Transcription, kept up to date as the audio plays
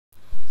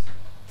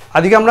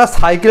আজকে আমরা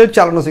সাইকেল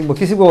চালানো শিখবো।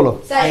 কি শিখবো বলো?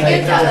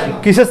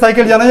 কিসের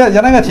সাইকেল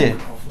জানা গেছে?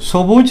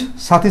 সবুজ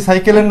সাথী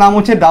সাইকেলের নাম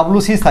হচ্ছে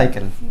WC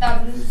সাইকেল।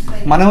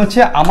 মানে হচ্ছে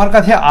আমার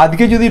কাছে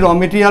আজকে যদি র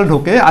মেটেরিয়াল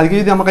ঢোকে, আজকে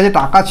যদি আমার কাছে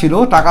টাকা ছিল,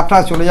 টাকাটা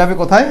চলে যাবে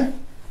কোথায়?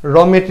 র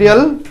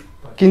মেটেরিয়াল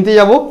কিনতে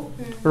যাব।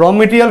 র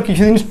মেটেরিয়াল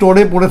কিছুদিন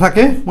স্টোরে পড়ে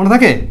থাকে, মনে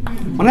থাকে?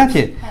 মনে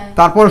আছে?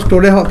 তারপর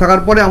স্টোরে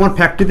থাকার পরে আমার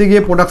ফ্যাক্টরিতে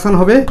গিয়ে প্রোডাকশান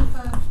হবে।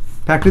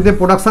 ফ্যাক্টরিতে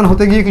প্রোডাকশান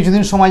হতে গিয়ে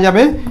কিছুদিন সময়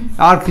যাবে,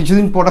 আর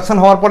কিছুদিন প্রোডাকশান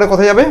হওয়ার পরে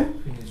কোথায় যাবে?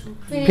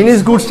 ফিনিশ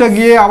গুডসটা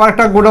গিয়ে আবার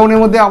একটা গোডাউনের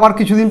মধ্যে আবার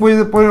কিছুদিন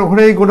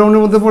ঘুরে এই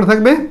গোডাউনের মধ্যে পড়ে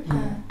থাকবে,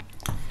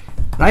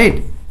 রাইট?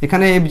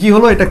 এখানে FG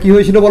হলো, এটা কি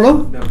হয়েছিল বলো?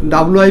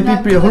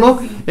 WIP হলো।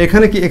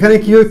 এখানে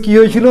কি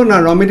হয়েছিল না,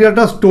 র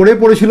মেটেরিয়ালটা স্টোরে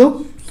পড়েছিল,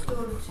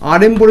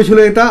 RM পড়েছিল,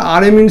 এটা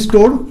RM ইন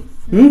স্টোর।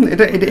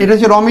 এটা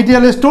হচ্ছে র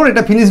মেটেরিয়ালের স্টোর,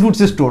 এটা ফিনিশ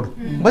গুডসের স্টোর,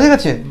 বুঝে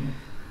গেছে?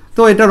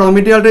 তো এটা র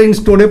মেটেরিয়ালটা ইন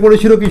স্টোরে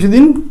পড়েছিল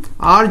কিছুদিন,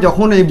 আর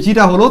যখন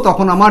FGটা হলো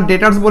তখন আমার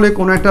ডেটার্স বলে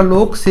কোনো একটা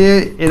লোক, সে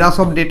এরা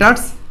সব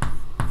ডেটার্স,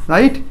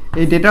 রাইট?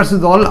 এই ডেটার্স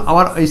দল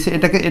আবার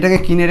এটাকে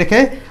কিনে রেখে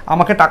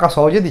আমাকে টাকা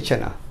সহজে দিচ্ছে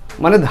না,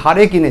 মানে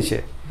ধারে কিনেছে।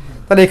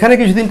 তাহলে এখানে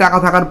কিছুদিন টাকা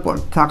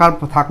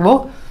থাকলো,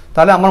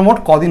 তাহলে আমার মোট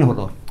কদিন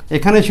হলো?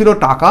 এখানে ছিল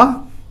টাকা,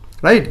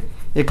 রাইট?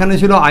 এখানে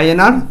ছিল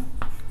INR,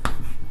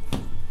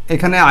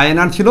 এখানে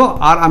INR ছিল,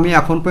 আর আমি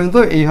এখন পর্যন্ত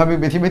এইভাবে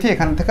বেছে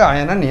এখান থেকে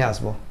INR নিয়ে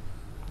আসবো।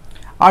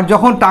 আর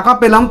যখন টাকা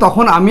পেলাম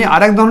তখন আমি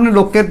আরেক ধরনের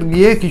লোককে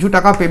গিয়ে কিছু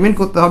টাকা পেমেন্ট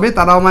করতে হবে,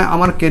 তারা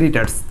আমার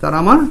ক্রেডিটার্স, তারা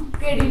আমার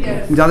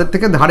যাদের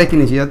থেকে ধারে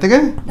কিনেছি,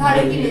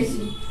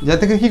 যাদের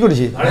থেকে কি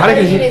করেছি?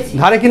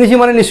 ধারে কিনেছি।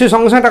 মানে নিশ্চয়ই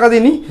সঙ্গে সঙ্গে টাকা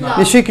দিইনি,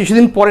 নিশ্চয়ই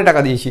কিছুদিন পরে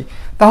টাকা দিয়েছি।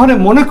 তাহলে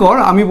মনে কর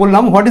আমি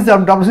বললাম হোয়াট ইজ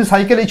WC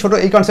সাইকেল,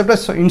 এই কনসেপ্টটা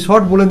ইন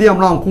শর্ট বলে দিয়ে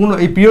আমরা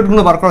এই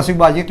পিরিয়ডগুলো বার করা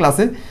শিখবো আজকে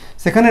ক্লাসে।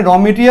 সেখানে র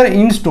মেটেরিয়াল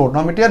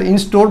ইন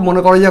স্টোর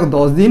মনে করা যাক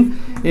 10 দিন,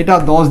 এটা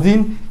 10 দিন,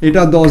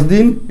 এটা 10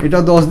 দিন, এটা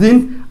 10 দিন,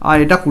 আর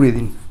এটা 20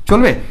 দিন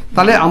চলবে।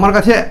 তাহলে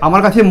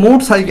আমার কাছে মোট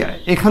সাইকেল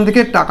এখান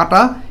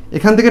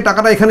থেকে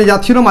টাকাটা এখানে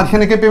যাচ্ছিল,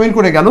 মাঝখানে পেমেন্ট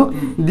করে গেল,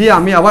 দিয়ে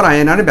আমি আবার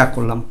INR ব্যাক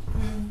করলাম,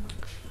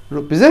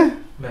 রুপিসে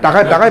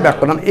টাকায় ব্যাক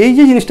করলাম। এই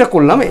যে জিনিসটা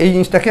করলাম, এই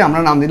জিনিসটাকে আমরা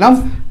নাম দিলাম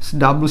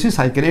WC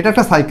সাইকেল। এটা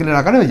একটা সাইকেলের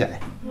আকারে হয়ে যায়।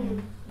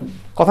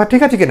 কথা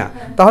ঠিক আছে কিনা?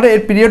 তাহলে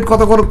এর পিরিয়ড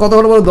কত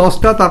হলো বলো?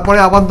 10টা, তারপরে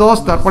আবার 10,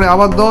 তারপরে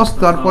আবার 10,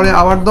 তারপরে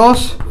আবার 10,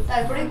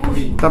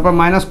 তারপর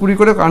 -20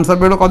 করে আনসার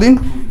বেরোলো কদিন?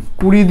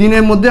 20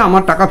 দিনের মধ্যে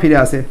আমার টাকা ফিরে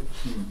আসে।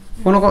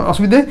 কোনো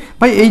অসুবিধে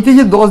ভাই? এইতে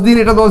যে 10 দিন,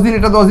 এটা 10 দিন,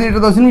 এটা 10 দিন,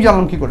 এটা 10 দিন,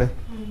 জানলাম কী করে?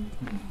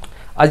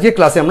 আজকে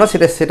ক্লাসে আমরা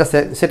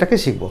সেটাকে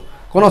শিখবো।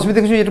 কোনো অসুবিধা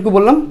কিছু? এটুকু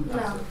বললাম,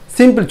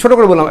 সিম্পল ছোটো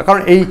করে বললাম,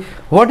 কারণ এই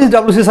what is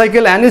WC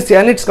cycle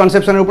and it's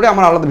কনসেপশনের উপরে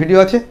আমার আলাদা ভিডিও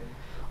আছে,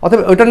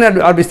 অথবা ওইটা নিয়ে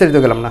আর বিস্তারিত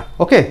গেলাম না।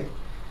 ওকে,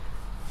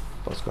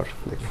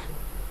 দেখি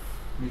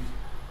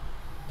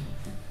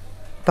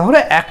তাহলে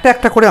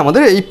একটা করে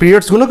আমাদের এই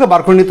পিরিয়ডসগুলোকে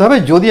বার করে নিতে হবে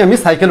যদি আমি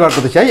সাইকেল বার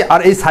করতে চাই। আর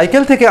এই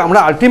সাইকেল থেকে আমরা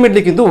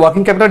আলটিমেটলি কিন্তু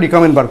ওয়ার্কিং ক্যাপিটাল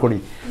রিকোয়ারমেন্ট বার করি।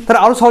 তাহলে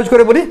আরও সহজ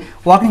করে বলি,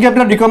 ওয়ার্কিং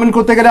ক্যাপিটাল রিকোয়ারমেন্ট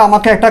করতে গেলে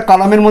আমাকে একটা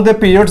কলামের মধ্যে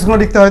পিরিয়ডসগুলো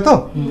লিখতে হয়। তো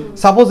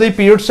সাপোজ এই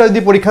পিরিয়ডসটা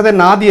যদি পরীক্ষাতে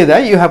না দিয়ে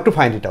দেয়, you have to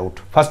find it out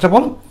first of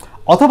all.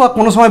 অথবা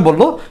কোনো সময়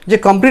বললো যে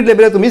কমপ্লিট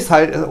লেভেলে তুমি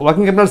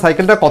ওয়ার্কিং ক্যাপিটাল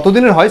সাইকেলটা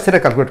কতদিনের হয় সেটা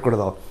ক্যালকুলেট করে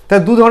দাও। তাই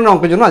দু ধরনের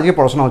অঙ্কের জন্য আজকে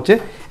পড়াশোনা হচ্ছে।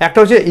 একটা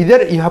হচ্ছে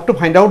either you have to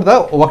find out the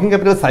working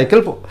capital cycle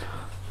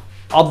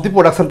of the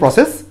production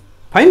process,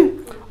 fine.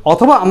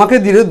 অথবা আমাকে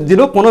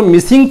দিল কোনো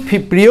মিসিং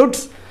পিরিয়ডস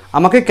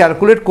আমাকে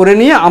ক্যালকুলেট করে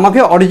নিয়ে আমাকে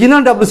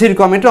অরিজিনাল WC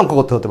রিকোয়ারমেন্টে অঙ্ক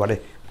করতে হতে পারে।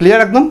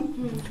 ক্লিয়ার একদম?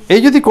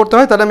 এই যদি করতে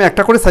হয় তাহলে আমি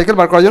একটা করে সাইকেল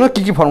বার করার জন্য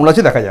কী কী ফর্মুলা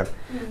আছে দেখা যাক।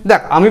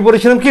 দেখ, আমি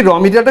বলেছিলাম কি র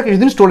মেটেরিয়ালটা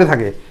কিছুদিন স্টোরে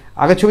থাকে।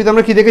 আগের ছবিতে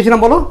আমরা কি দেখেছিলাম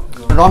বলো?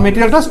 র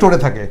মেটেরিয়ালটা স্টোরে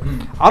থাকে।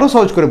 আরও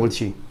সহজ করে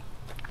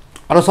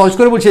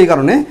বলছি এই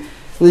কারণে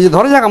যে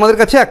ধরে যাক আমাদের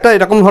কাছে একটা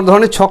এরকম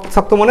ধরনের ছক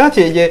থাকতো, মনে আছে?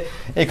 এই যে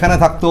এখানে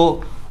থাকতো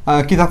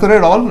কি থাকতো রে?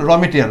 র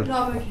মেটেরিয়াল।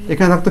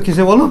 এখানে থাকতো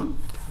কিসে বলো?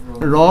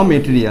 র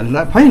মেটেরিয়াল,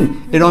 ফাইন।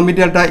 এই র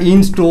মেটেরিয়ালটা ইন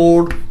স্টোর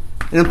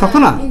এরকম থাকতো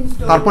না?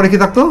 তারপরে কি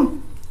থাকতো?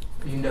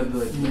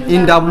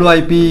 ইন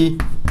WIP,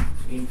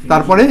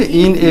 তারপরে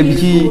ইন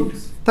FG।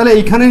 তাহলে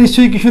এইখানে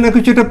নিশ্চয়ই কিছু না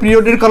কিছু একটা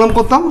পিরিয়ডের কলম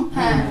করতাম,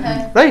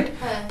 রাইট?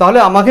 তাহলে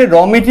আমাকে র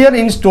মেটেরিয়াল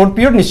ইন স্টোর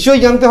পিরিয়ড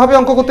নিশ্চয়ই জানতে হবে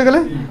অঙ্ক করতে গেলে,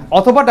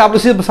 অথবা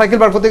WC সাইকেল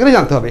বার করতে গেলে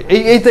জানতে হবে।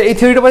 এই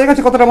থিওরিটা বোঝা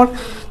গেছে কথাটা আমার?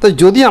 তো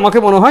যদি আমাকে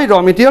মনে হয় র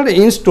মেটেরিয়াল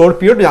ইন স্টোর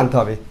পিরিয়ড জানতে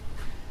হবে,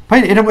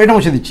 ফাইন, এটা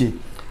মুছে দিচ্ছি।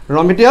 র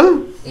মেটেরিয়াল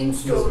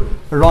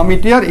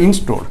ইন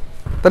স্টোর।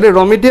 তাহলে র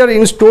মেটেরিয়াল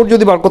ইন স্টোর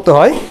যদি বার করতে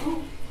হয়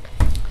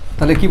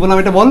তাহলে কি বললাম?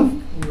 এটা বল,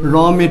 র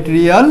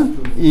মেটেরিয়াল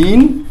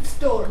ইন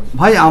স্টোর।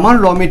 ভাই আমার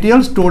র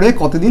মেটেরিয়াল স্টোরে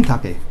কতদিন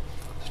থাকে?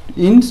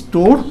 ইন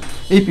স্টোর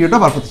এই পিরিয়ডটা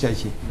বার করতে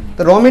চাইছি।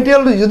 তো র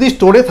মেটেরিয়াল যদি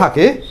স্টোরে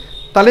থাকে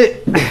তাহলে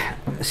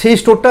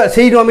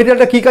সেই র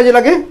মেটেরিয়ালটা কী কাজে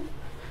লাগে?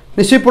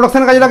 নিশ্চয়ই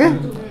প্রোডাকশানের কাজে লাগে।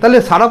 তাহলে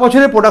সারা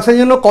বছরে প্রোডাকশানের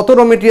জন্য কত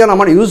র মেটেরিয়াল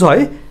আমার ইউজ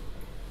হয়?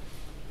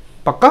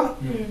 পাক্কা?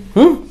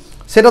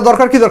 সেটা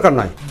দরকার কি দরকার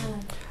নয়?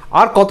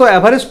 আর কত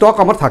অ্যাভারেজ স্টক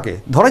আমার থাকে?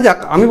 ধরা যাক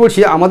আমি বলছি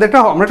আমরা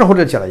একটা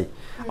হোটেল চালাই,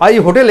 আর এই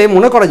হোটেলে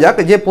মনে করা যাক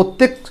যে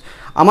প্রত্যেক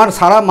আমার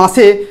সারা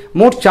মাসে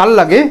মোট চাল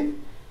লাগে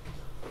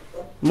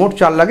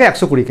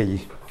 120 কেজি।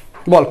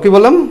 বল, কি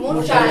বললাম?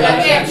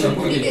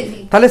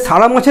 তাহলে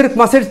সারা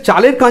মাসের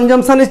চালের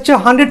কনজামশান হচ্ছে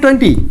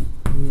 120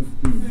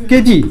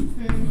 কেজি,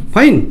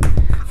 ফাইন।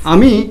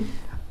 আমি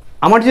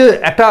আমার যে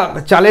একটা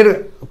চালের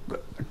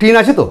টিন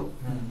আছে, তো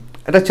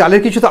একটা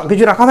চালের কিছু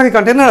রাখা থাকে,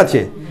 কন্টেনার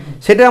আছে,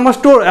 সেটা আমার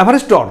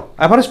অ্যাভারেজ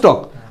স্টক।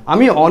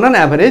 আমি অন অ্যান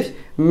অ্যাভারেজ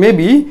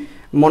মেবি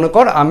মনে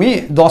কর আমি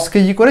 10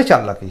 কেজি করে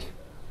চাল রাখি,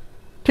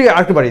 ঠিক আছে,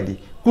 আরেকটু বাড়িয়ে দিই,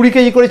 20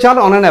 কেজি করে চাল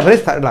অন অ্যান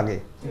অ্যাভারেজ লাগে।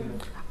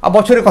 আর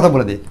বছরের কথা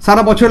বলে দিই,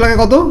 সারা বছর লাগে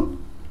কত?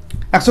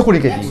 120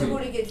 কেজি।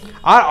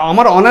 আর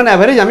আমার অন অ্যান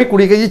অ্যাভারেজ আমি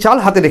 20 কেজি চাল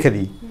হাতে রেখে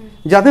দিই,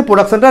 যাতে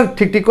প্রোডাকশনটা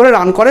ঠিক করে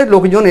রান করে,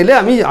 লোকজন এলে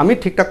আমি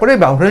ঠিকঠাক করে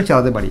ব্যবহারে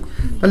চালাতে পারি।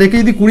 তাহলে একে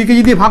যদি 20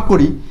 কেজি দিয়ে ভাগ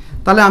করি,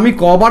 তাহলে আমি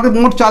কবার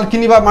মোট চাল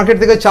কিনি বা মার্কেট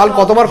থেকে চাল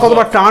কতবার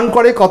টার্ন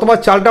করে, কতবার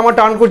চালটা আমার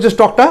টার্ন করছে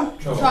স্টকটা,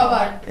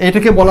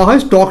 এটাকে বলা হয়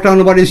স্টক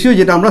টার্নওভার রেশিও,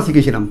 যেটা আমরা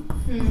শিখেছিলাম।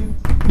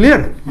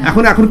 ক্লিয়ার?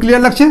 এখন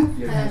ক্লিয়ার লাগছে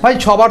ভাই?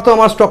 6 বার তো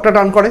আমার স্টকটা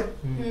টার্ন করে।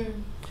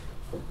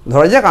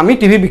 ধরা যাক আমি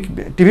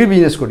টিভি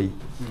বিজনেস করি,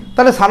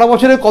 তাহলে সারা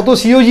বছরে কত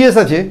সিওজিএস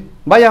আছে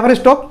বাই অ্যাভারেজ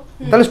স্টক।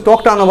 তাহলে স্টক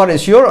টার্নওভার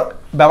রেশিওর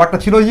ব্যাপারটা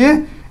ছিল যে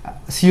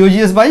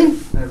সিওজিএস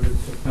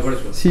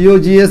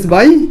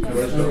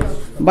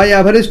বাই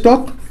অ্যাভারেজ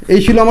স্টক। এই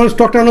ছিল আমার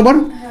স্টক টার্নওভার।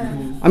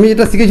 আমি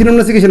এটা শিখেছিলাম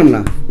না?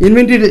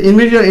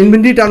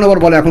 ইনভেন্টরি টার্নওভার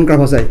বলে এখনকার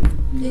ভাষায়,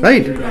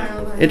 রাইট?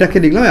 এটাকে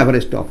লিখলাম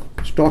average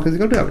stock is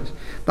equal to average.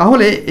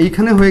 তাহলে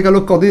এইখানে হয়ে গেল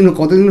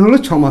কতদিন হলো?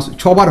 6 মাস,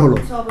 6 বার হলো।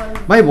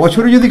 ভাই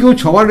বছরে যদি কেউ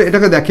 6 বার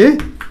এটাকে দেখে,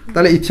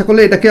 তাহলে ইচ্ছা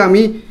করলে এটাকে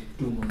আমি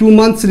 2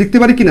 মান্থস লিখতে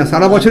পারি কিনা,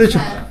 সারা বছরে।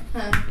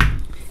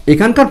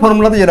 এখানকার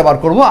ফর্মুলাতে যেটা বার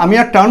করবো, আমি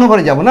আর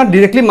টার্নওভারে যাবো না,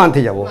 ডিরেক্টলি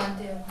মান্থে যাবো।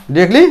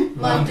 ডিরেক্টলি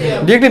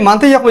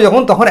মান্থে যাবো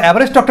যখন, তখন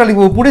অ্যাভারেজ স্টকটা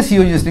লিখবো উপরে,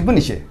 সিওজিএস লিখবো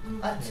নিচে।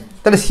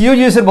 তাহলে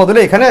সিওজিএস এর বদলে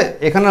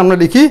এখানে আমরা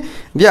লিখি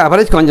যে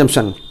অ্যাভারেজ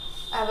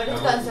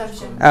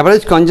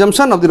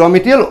কনজাম্পশন অফ দি র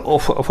মেটেরিয়াল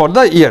ফর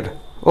দ্য ইয়ার।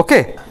 ওকে,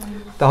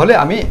 তাহলে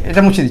আমি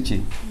এটা মুছে দিচ্ছি।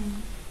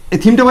 এই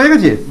থিমটা বোঝা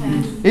গেছে?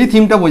 এই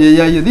থিমটা বোঝা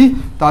যায় যদি,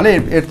 তাহলে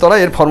এর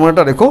তলায় এর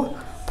ফর্মুলাটা রেখো।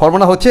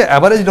 ফর্মুলা হচ্ছে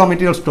অ্যাভারেজ র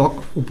মেটেরিয়াল স্টক,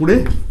 উপরে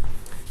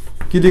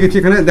কি দেখেছি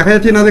এখানে দেখা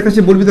যাচ্ছে না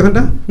দেখাচ্ছি বলবি তো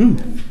এখানটা।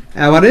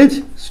 অ্যাভারেজ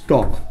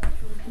স্টক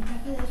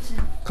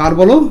কার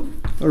বলো?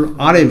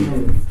 RM,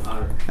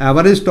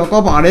 average stock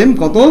of RM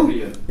কত,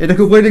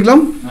 এটাকে উপরে লিখলাম।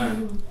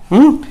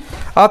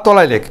 আর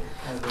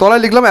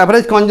তলায় লিখলাম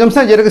অ্যাভারেজ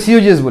কনজাম্পশন, যেটাকে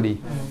সিওজিএস বলি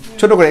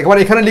ছোট করে। একবার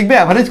এখানে লিখবে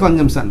অ্যাভারেজ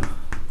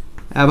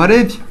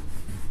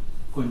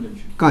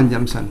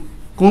কনজাম্পশন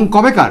কোন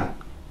কবে কার,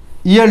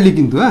 ইয়ারলি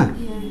কিন্তু, হ্যাঁ,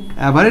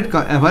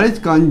 অ্যাভারেজ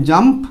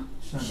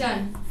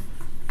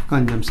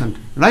কনজাম্পশন,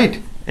 রাইট?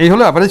 এই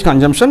হলো অ্যাভারেজ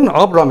কনজাম্পশন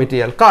অফ র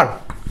মেটেরিয়াল, কার?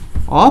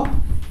 অফ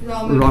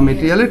র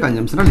মেটেরিয়ালের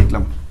কনজাম্পশনটা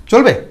লিখলাম,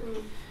 চলবে?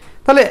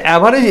 তাহলে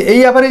এই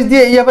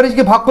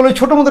অ্যাভারেজকে ভাগ করলে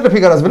ছোটো মতো একটা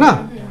ফিগার আসবে না?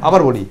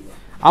 আবার বলি,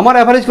 আমার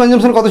অ্যাভারেজ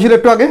কনজাম্পশন কত ছিল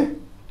একটু আগে?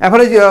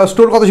 অ্যাভারেজ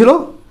স্টোর কত ছিল?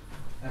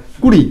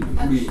 20।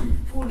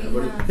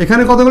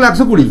 এখানে কত হলো?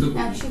 120।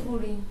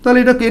 তাহলে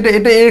এটা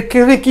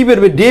কি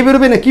বেরোবে? ডে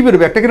বেরোবে না কি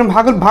বেরোবে? একটা কিরকম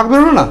ভাগ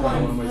বেরোলো না?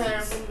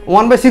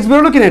 1/6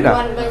 বেরোলো কিনা এটা?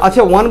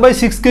 আচ্ছা,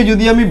 1/6কে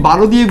যদি আমি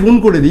 12 দিয়ে গুণ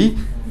করে দিই,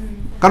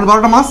 কারণ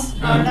 12টা মাস,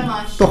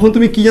 তখন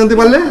তুমি কি জানতে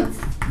পারলে?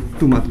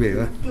 2 মাস বেরিয়ে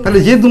গেল। তাহলে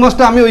যে 2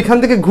 মাসটা আমি ওইখান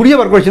থেকে ঘুরিয়ে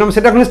বার করেছিলাম,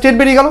 সেটা এখন স্টেট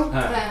বেরিয়ে গেল।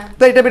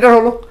 তাই এটা বেটার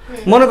হলো।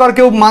 মনে কর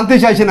কেউ মানতে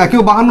চাইছে না,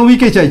 কেউ 52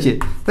 উইকে চাইছে,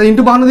 তাই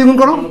ইন্টু 52 দিয়ে গুণ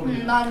করো।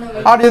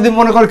 আর যদি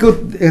মনে কর কেউ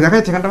দেখা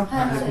যাচ্ছে এখানটা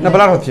না,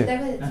 ব্লার হচ্ছে,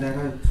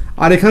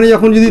 আর এখানে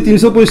যখন যদি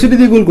 365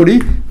 দিয়ে গুণ করি,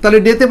 তাহলে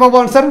ডেতে পাবো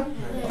আনসার।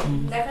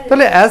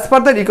 তাহলে as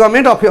per the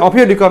requirement of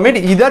your requirement,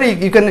 either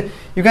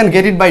you can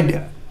get it by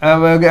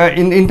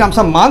in terms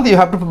of month, you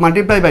have to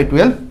multiply by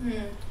 12,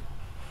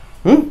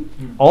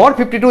 or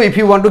 52 if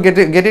you want to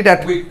get it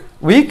at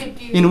week,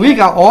 in week,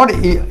 or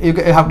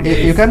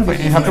you can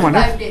have to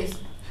multiply.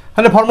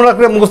 তাহলে formula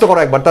করে মুখস্থ করো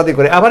একবার তাতে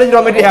করে, average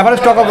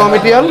stock of র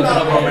material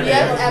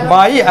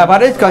by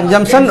average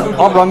consumption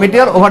of র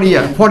material over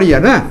year,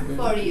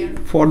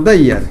 for the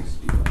year.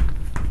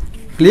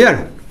 Clear?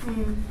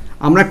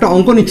 আমরা একটা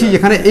অঙ্ক নিচ্ছি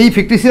যেখানে এই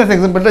ফিকটিশিয়াস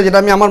এক্সাম্পলটা, যেটা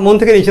আমি আমার মন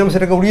থেকে নিয়েছিলাম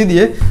সেটাকে উড়িয়ে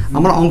দিয়ে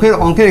আমরা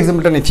অঙ্কের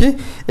এক্সাম্পলটা নিচ্ছি।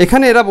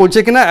 এখানে এরা বলছে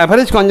কিনা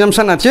অ্যাভারেজ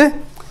কনজাম্পশন আছে,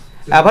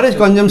 অ্যাভারেজ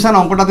কনজাম্পশন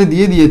অঙ্কটাতে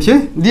দিয়ে দিয়েছে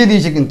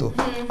কিন্তু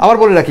আবার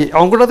বলে রাখি,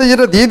 অঙ্কটাতে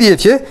যেটা দিয়ে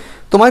দিয়েছে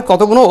তোমায়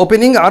কতগুলো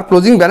ওপেনিং আর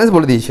ক্লোজিং ব্যালেন্স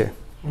বলে দিয়েছে।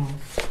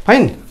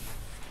 ফাইন,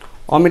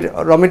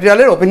 র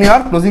মেটেরিয়ালের ওপেনিং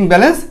আর ক্লোজিং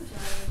ব্যালেন্স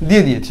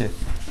দিয়ে দিয়েছে।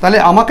 তাহলে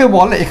আমাকে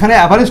বল, এখানে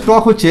অ্যাভারেজ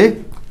স্টক হচ্ছে,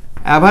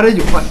 অ্যাভারেজ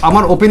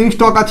আমার ওপেনিং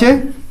স্টক আছে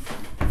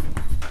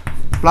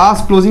প্লাস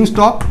ক্লোজিং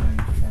স্টক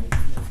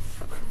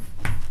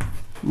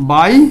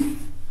বাই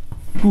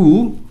 2,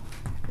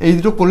 এই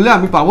দুটো করলে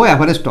আমি পাবো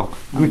অ্যাভারেজ স্টক।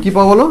 আমি কি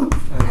পাবো বলো?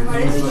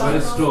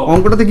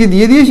 অঙ্কটাতে কি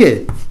দিয়ে দিয়েছে?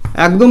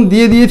 একদম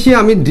দিয়ে দিয়েছি।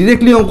 আমি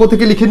ডিরেক্টলি অঙ্ক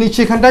থেকে লিখে নিচ্ছি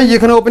এখানটায়,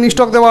 যেখানে ওপেনিং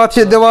স্টক দেওয়া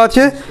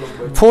আছে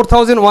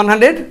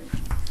 4100,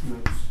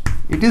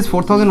 it is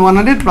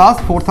 4100 plus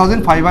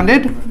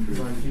 4500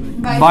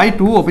 by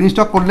 2, opening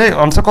stock করলে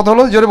আনসার কত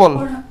হলো জোরে বল?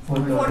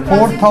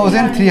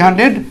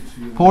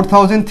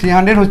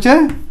 4300 হচ্ছে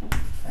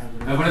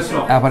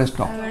অ্যাভারেজ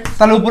স্টক।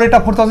 তাহলে উপরে এটা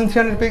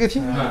 4300 পেয়ে গেছি।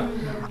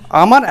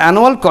 আমার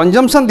অ্যানুয়াল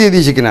কনজাম্পশন দিয়ে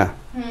দিয়েছে কিনা?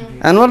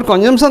 অ্যানুয়াল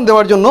কনজাম্পশন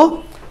দেওয়ার জন্য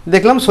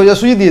দেখলাম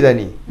সোজাসুজি দিয়ে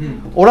দেয়নি,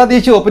 ওরা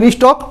দিয়েছে ওপেনিং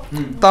স্টক,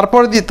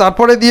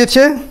 তারপরে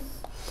দিয়েছে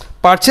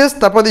পারচেস,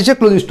 তারপর দিয়েছে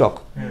ক্লোজিং স্টক।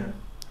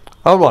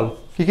 আবার বল।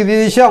 কী কী দিয়ে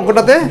দিয়েছে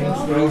অঙ্কটাতে?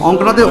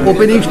 অঙ্কটাতে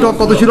ওপেনিং স্টক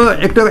কত ছিল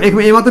একটু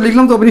এইমাত্র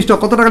লিখলাম তো। ওপেনিং স্টক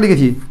কত টাকা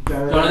লিখেছি?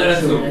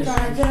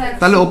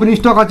 তাহলে ওপেনিং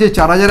স্টক আছে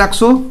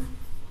 4100,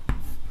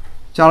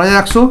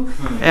 4100।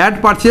 অ্যাড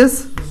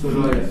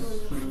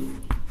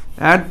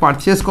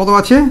পারচেস কত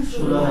আছে?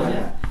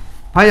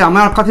 ভাই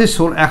আমার কাছে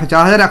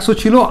 4100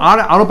 ছিল, আর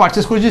আরও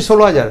পারচেস করেছি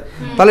 16000,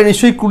 তাহলে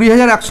নিশ্চয়ই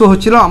 20100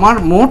 হচ্ছিল আমার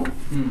মোট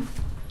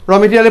रॉ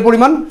मटेरियल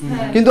परिमाण।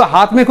 किंतु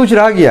हाथ में कुछ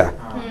रह गया,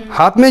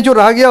 हाथ में जो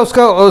रह गया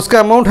उसका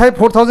अमाउंट है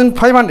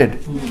 4500।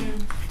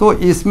 तो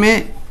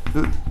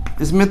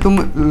इसमें तुम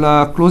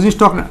क्लोजिंग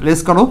स्टॉक लेस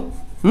करो।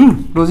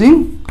 क्लोजिंग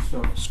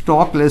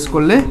स्टॉक लेस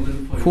कर ले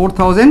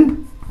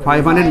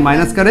 4500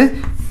 माइनस करे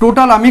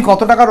টোটাল আমি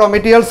কত টাকা র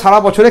মেটেরিয়াল সারা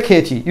বছরে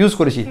খেয়েছি, ইউজ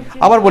করেছি।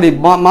 আবার বলি,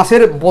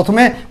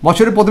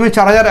 বছরের প্রথমে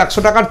 4100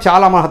 টাকার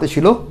চাল আমার হাতে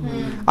ছিল,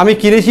 আমি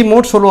কিনেছি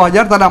মোট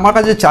 16000, তাহলে আমার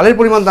কাছে চালের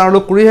পরিমাণ দাঁড়ালো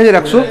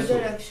 20100।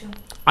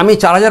 আমি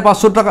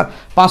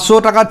 4500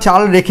 টাকার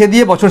চাল রেখে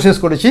দিয়ে বছর শেষ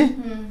করেছি,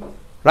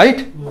 রাইট?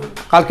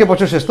 কালকে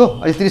বছর শেষ তো,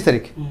 আজ 30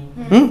 তারিখ।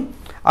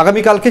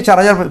 আগামীকালকে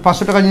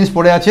 4500 টাকার জিনিস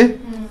পড়ে আছে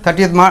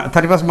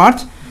 31 মার্চ।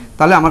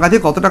 তাহলে আমার কাছে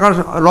কত টাকার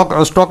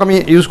স্টক আমি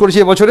ইউজ করেছি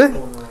এবছরে?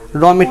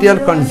 র মেটেরিয়াল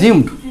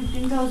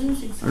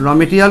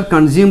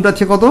কনজিউমড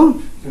আছে কত?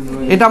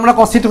 এটা আমরা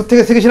কস্ট শিট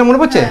থেকে শিখেছিলাম, মনে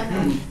পড়ছে?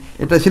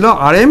 এটা ছিল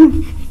RM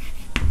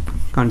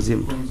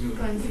কনজিউম।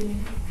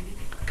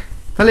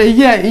 তাহলে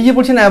এই যে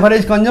বলছেন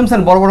অ্যাভারেজ কনজামশন,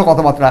 বড় বড়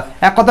কথাবার্তা,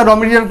 এক কথা র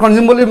মেটেরিয়াল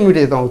কনজিউম বলে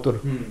মিটে যেতাম উত্তর।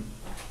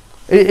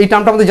 এই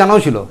টার্মটা আমাদের জানাও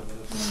ছিল।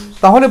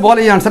 তাহলে বল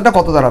এই আনসারটা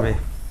কত দাঁড়াবে?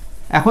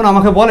 এখন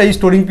আমাকে বল এই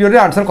স্টোরিং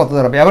পিরিয়ডের আনসার কত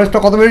দাঁড়াবে? অ্যাভারেজটা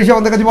কত বেরিয়েছে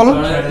আমাদের কাছে বলো?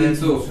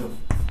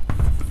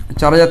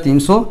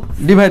 4300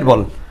 ডিভাইড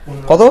বল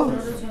কত?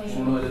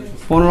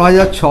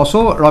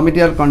 15600 র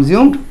মেটেরিয়াল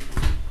কনজিউমড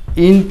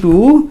ইনটু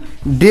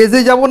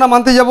ডেজে যাবো না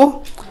মান্থে যাবো?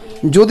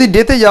 যদি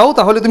ডেতে যাও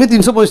তাহলে তুমি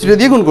 365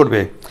 দিয়ে গুণ করবে।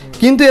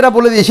 কিন্তু এরা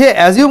বলে দিয়েছে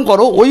অ্যাজিউম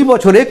করো ওই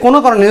বছরে কোনো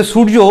কারণে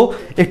সূর্য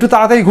একটু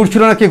তাড়াতাড়ি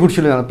ঘুরছিল না, কে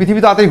ঘুরছিল না, পৃথিবী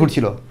তাড়াতাড়ি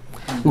ঘুরছিল,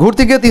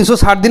 ঘুরতে গিয়ে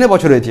 360 দিনে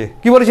বছর হয়েছে।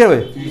 কি বলেছে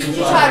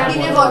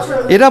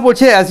এরা?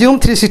 বলছে assume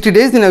 360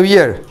 days in a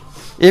year.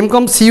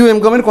 CU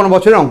এমকমের কোনো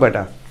বছরের অঙ্ক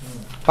এটা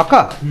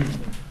পাক্কা?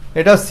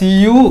 এটা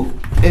সিইউ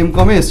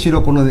এমকমে এসেছিল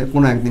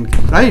কোনো একদিন,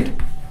 রাইট?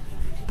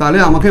 তাহলে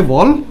আমাকে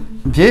বল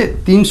যে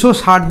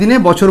 360 দিনে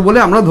বছর বলে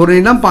আমরা ধরে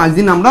নিলাম 5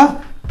 দিন আমরা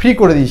ফ্রি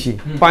করে দিয়েছি,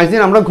 5 দিন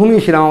আমরা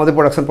ঘুমিয়েছিলাম আমাদের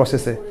প্রোডাকশন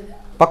প্রসেসে,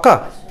 পাক্কা?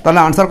 তাহলে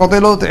আনসার কত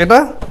এলো এটা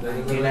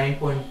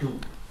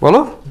বলো?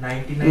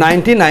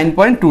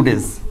 99.2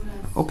 ডেজ।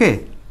 ওকে,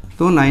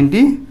 তো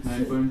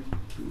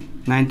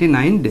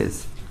 99 ডেজ।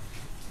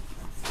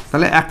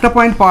 তাহলে একটা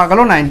পয়েন্ট পাওয়া গেল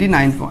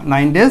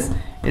 99 ডেজ।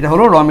 এটা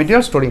হলো র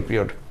মেটেরিয়াল স্টোরিং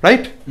পিরিয়ড,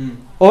 রাইট?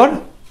 ওর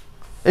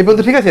এই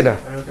পর্যন্ত ঠিক আছে এটা?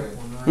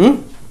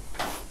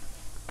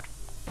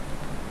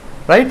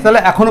 রাইট। তাহলে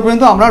এখনো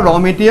পর্যন্ত আমরা র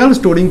মেটেরিয়াল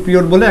স্টোরিং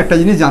পিরিয়ড বলে একটা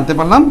জিনিস জানতে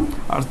পারলাম।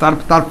 আর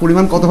তার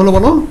পরিমাণ কত হলো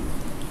বলো?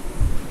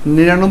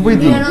 99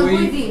 দিন,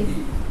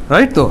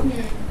 রাইট? তো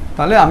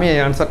তাহলে আমি এই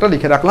অ্যান্সারটা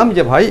লিখে রাখলাম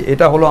যে ভাই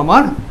এটা হলো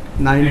আমার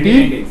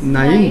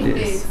 99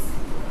 ডেজ।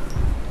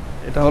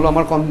 এটা হলো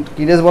আমার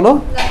কি ডেজ বলো?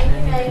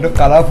 এটা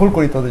কালারফুল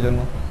করি তোদের জন্য।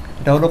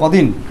 এটা হলো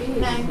কদিন?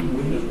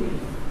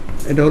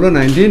 এটা হলো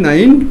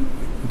 99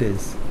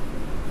 ডেজ।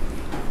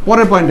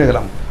 পরের পয়েন্টে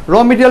গেলাম। র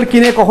মেটেরিয়াল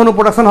কিনে কখনো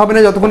প্রোডাকশন হবে না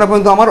যতক্ষণ না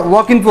পর্যন্ত আমার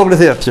ওয়ার্ক ইন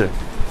প্রোগ্রেসে যাচ্ছে।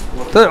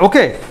 তো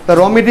ওকে, তা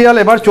র মেটেরিয়াল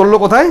এবার চললো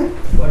কোথায়?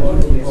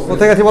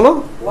 কোথায় গেছে বলো?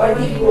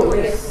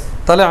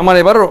 তাহলে আমার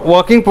এবার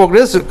ওয়ার্কিং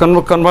প্রোগ্রেস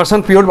কনভার্সন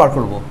পিরিয়ড বার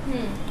করবো,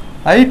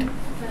 রাইট?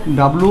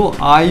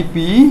 WIP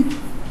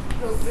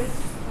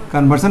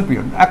conversion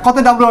period. এক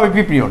কথায় WIP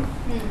পিরিয়ড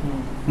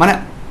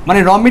মানে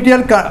র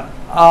মেটেরিয়াল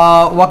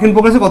ওয়ার্ক ইন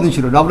প্রোগ্রেসে কতদিন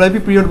ছিল? WIP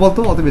পিরিয়ড বলতো,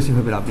 অত বেশি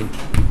হবে আপনি।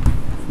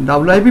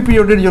 WIP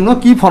পিরিয়ডের জন্য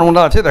কি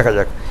ফর্মুলা আছে দেখা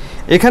যাক।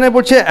 এখানে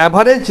বলছে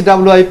অ্যাভারেজ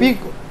WIP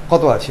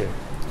কত আছে?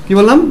 কি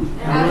বললাম?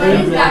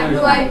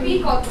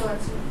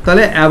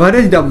 তাহলে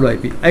অ্যাভারেজ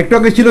WIP একটু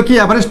আগে ছিল কি?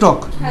 Average stock.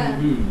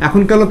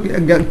 এখন কেন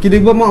কি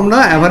লিখবো আমরা?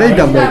 Average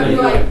WIP।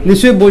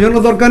 নিশ্চয়ই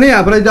বোঝানোর দরকার নেই।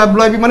 অ্যাভারেজ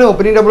WIP মানে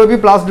opening WIP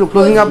plus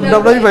closing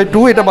WIP by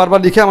 2। এটা বারবার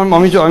লিখে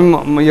আমি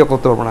ইয়ে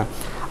করতে পারবো না।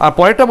 আর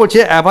পরেরটা বলছে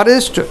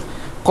average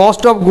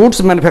cost of goods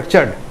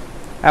manufactured.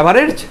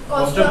 Average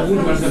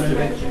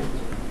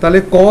তাহলে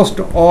কস্ট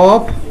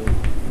অফ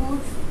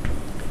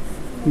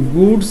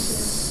গুডস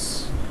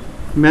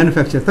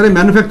ম্যানুফ্যাকচার। তাহলে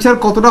ম্যানুফ্যাকচার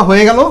কতটা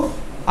হয়ে গেল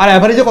আর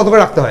অ্যাভারেজে কত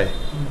করে রাখতে হয়,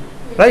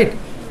 রাইট?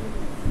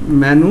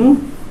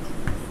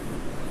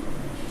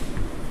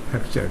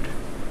 ম্যানুফ্যাকচার্ড।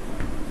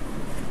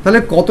 তাহলে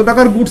কত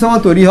টাকার গুডস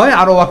আমার তৈরি হয়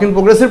আর ওয়ার্ক ইন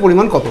প্রোগ্রেসের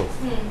পরিমাণ কত,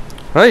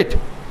 রাইট?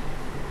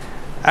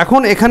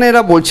 এখন এখানে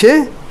এরা বলছে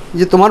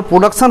যে তোমার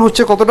প্রোডাকশান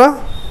হচ্ছে কতটা।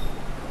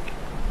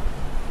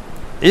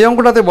 এই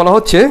অঙ্কটাতে বলা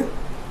হচ্ছে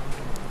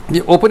যে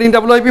opening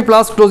WIP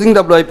plus closing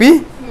WIP,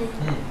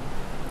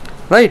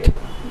 right,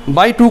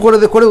 by 2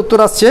 করে উত্তর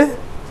আসছে।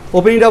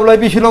 ওপেনিং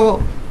WIP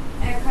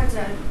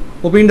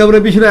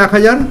ছিল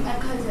 1000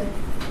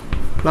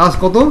 প্লাস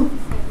কত?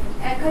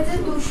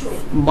 1200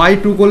 বাই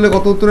 2 করলে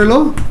কত উত্তর এলো?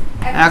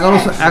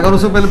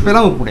 1100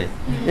 পেলাম উপরে।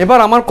 এবার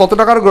আমার কত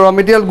টাকার র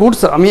মেটেরিয়াল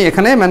গুডস আমি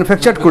এখানে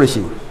ম্যানুফ্যাকচার করেছি,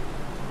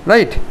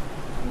 রাইট?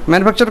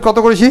 ম্যানুফ্যাকচার কত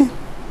করেছি?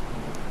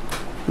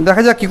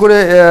 দেখা যাক কী করে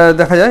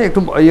দেখা যায়, একটু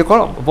ইয়ে কর,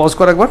 পজ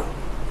কর একবার।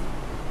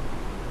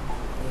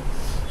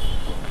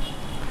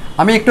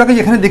 আমি একটু আগে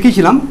যেখানে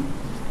দেখিয়েছিলাম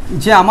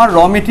যে আমার র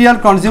মেটেরিয়াল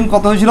কনজিউম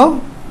কত হয়েছিল,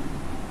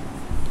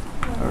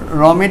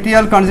 র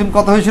মেটেরিয়াল কনজিউম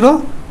কত হয়েছিল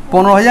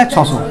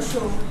 15,600,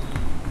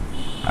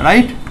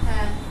 রাইট।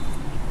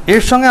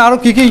 এর সঙ্গে আরও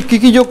কী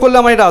কী যোগ করলে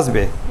আমার এটা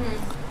আসবে,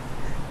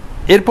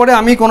 এরপরে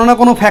আমি কোনো না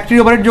কোনো ফ্যাক্টরি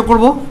ওভারহেড যোগ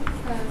করব।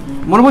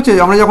 মনে পড়ছে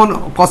আমরা যখন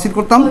কস্ট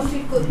করতাম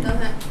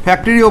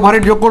ফ্যাক্টরি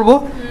ওভারহেড যোগ করব।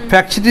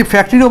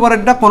 ফ্যাক্টরি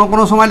ওভারহেডটা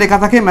কোনো সময় লেখা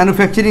থাকে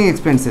ম্যানুফ্যাকচারিং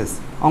এক্সপেন্সেস,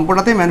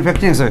 অঙ্কটাতে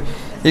ম্যানুফ্যাকচারিং,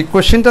 এই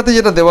কোশ্চেনটাতে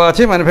যেটা দেওয়া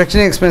আছে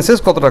ম্যানুফ্যাকচারিং এক্সপেন্সেস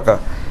কত টাকা,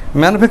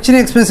 ম্যানুফ্যাকচারিং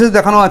এক্সপেন্সেস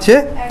দেখানো আছে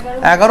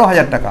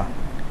 11,000 টাকা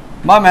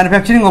বা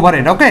ম্যানুফ্যাকচারিং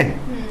ওভারহেড, ওকে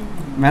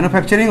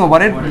ম্যানুফ্যাকচারিং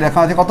ওভারহেড লেখা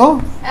আছে কত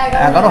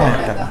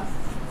 11,000 টাকা।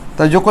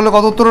 তাই যোগ করলে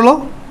কত উত্তর হলো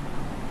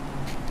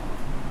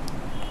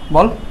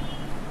বল,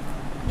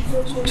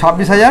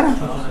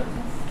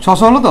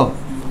 26,600 হলো তো।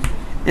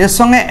 এর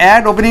সঙ্গে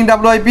অ্যাড ওপেনিং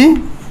ডাব্লিউআইপি,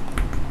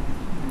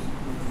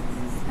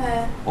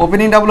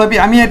 ওপেনিং ডাব্লিউআইপি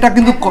আমি এটা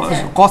কিন্তু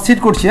কস্ট শিট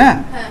করছি, হ্যাঁ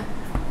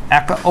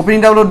ওপেনিং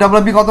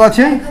ডাব্লিউআইপি কত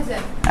আছে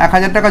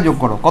 1,000 টাকা যোগ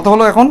করো, কত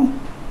হলো এখন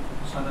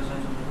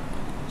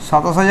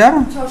 27,000,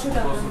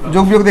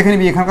 যোগ বিয়োগ দেখে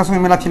নিবি, এখানকার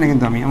সঙ্গে মেলাচ্ছি না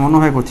কিন্তু আমি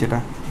মনোভাবে করছি এটা।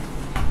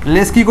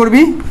 লেস কি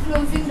করবি,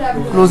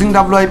 ক্লোজিং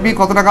ডাব্লিউআইপি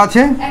কত টাকা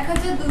আছে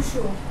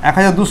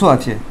 1,200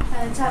 আছে,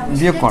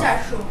 বিয়োগ কর।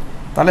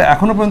 তাহলে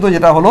এখনো পর্যন্ত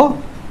যেটা হলো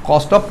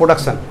কস্ট অফ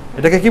প্রোডাকশন,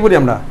 এটাকে কি বলি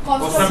আমরা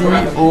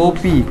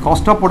সিওপি,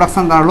 কস্ট অফ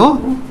প্রোডাকশন দাঁড়ালো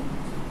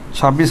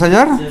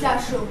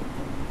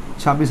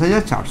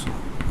 26,400।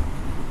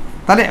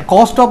 তাহলে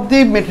cost of the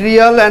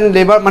material and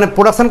labour মানে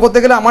প্রোডাকশন করতে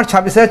গেলে আমার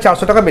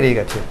 26,400 টাকা বেরিয়ে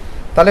গেছে।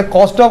 তাহলে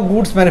কস্ট অফ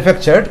গুডস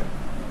ম্যানুফ্যাকচার্ড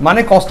মানে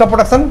কস্ট অফ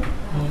প্রোডাকশন,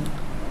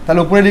 তাহলে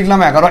উপরে লিখলাম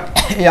 11,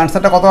 এই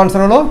আনসারটা কত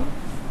আনসার হলো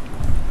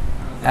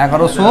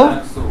 1100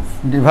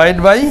 ডিভাইড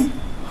বাই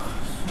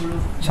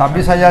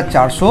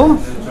 26,400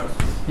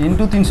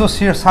 ইন্টু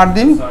 360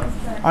 দিন,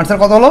 আনসার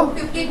কত হলো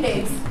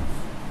 15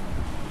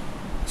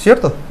 শিওর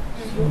তো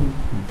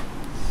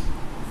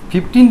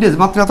 15 ডেজ,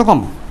 মাত্র এত কম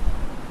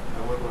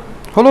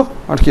হলো,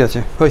 আর কি আছে,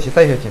 হয়েছে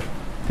তাই হয়েছে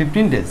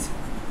 15 ডেজ।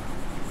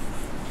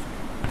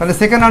 তাহলে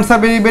সেকেন্ড আনসার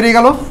বেরিয়ে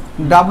গেল।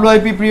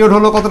 ডাব্লিউআইপি পিরিয়ড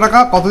হলো কত টাকা,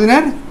 কত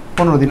দিনের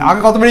 15 দিন,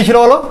 আগে কত বেরিয়েছিল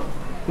বলো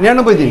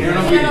 99 দিন,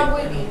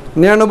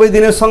 99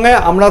 দিনের সঙ্গে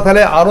আমরা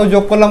তাহলে আরও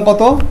যোগ করলাম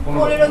কত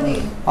 15 দিন,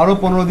 আরও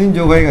 15 দিন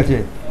যোগ হয়ে গেছে,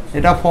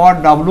 এটা ফর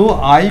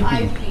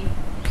ডাব্লিউআইপি,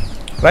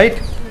 রাইট।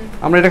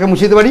 আমরা এটাকে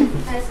মুছে দিতে পারি,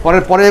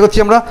 পরে এগোচ্ছি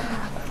আমরা।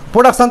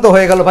 প্রোডাকশান তো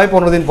হয়ে গেল ভাই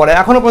 15 দিন পরে,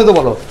 এখনও পর্যন্ত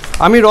বলো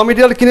আমি র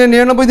মেটেরিয়াল কিনে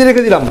 99 দিন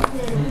রেখে দিলাম,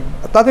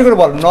 তাড়াতাড়ি করে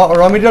বল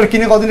র মেটেরিয়াল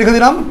কিনে কতদিন রেখে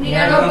দিলাম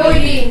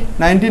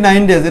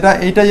 99 ডেজ।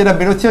 এইটা যেটা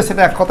বেরোচ্ছে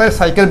সেটা এক কথায়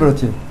সাইকেল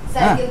বেরোচ্ছে,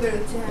 হ্যাঁ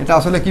এটা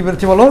আসলে কি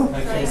বেরোচ্ছে বলো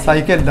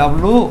cycle,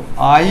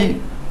 WI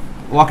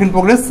work in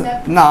progress,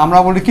 না আমরা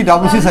বলি কি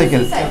WC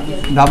সাইকেল,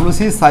 WC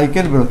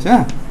সাইকেল বেরোচ্ছে,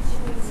 হ্যাঁ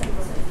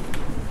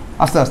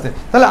আস্তে আস্তে।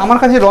 তাহলে আমার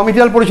কাছে র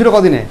মেটেরিয়াল পড়েছিল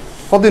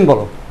কতদিন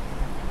বলো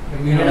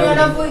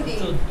 99 দিন,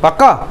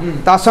 পাক্কা,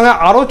 তার সঙ্গে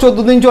আরও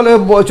 14 দিন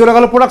চলে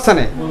গেল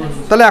প্রোডাকশানে,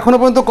 তাহলে এখনও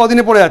পর্যন্ত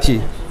কদিনে পড়ে আছি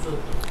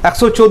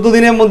 114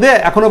 দিনের মধ্যে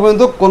এখনও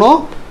পর্যন্ত কোনো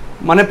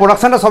মানে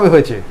প্রোডাকশানটা সবে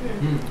হয়েছে,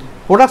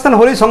 প্রোডাকশান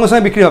হলেই সঙ্গে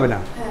সঙ্গে বিক্রি হবে না,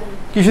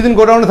 কিছুদিন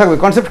গোডাউনে থাকবে,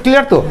 কনসেপ্ট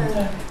ক্লিয়ার তো।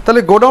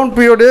 তাহলে গোডাউন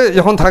পিরিয়ডে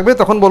যখন থাকবে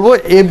তখন বলবো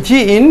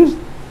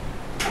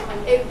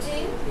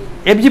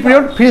FG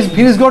period,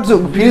 finish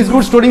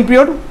good storing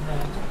period,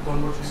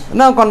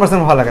 না কনভার্সন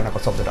ভালো লাগে না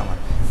শব্দটা আমার,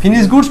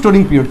 ফিনিশ গুড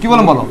স্টোরিং পিরিয়ড কি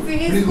বলো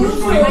finish good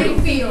storing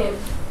period,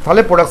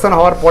 তাহলে প্রোডাকশান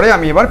হওয়ার পরে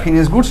আমি এবার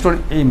ফিনিশ গুড স্টোরি,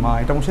 এই মা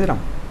এটা মুছে দিলাম।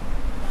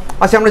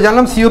 আচ্ছা আমরা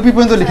জানলাম সিওপি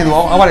পর্যন্ত লিখে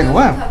দেবো আবার এগো,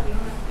 হ্যাঁ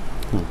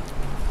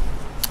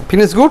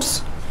ফিনিশ গুডস।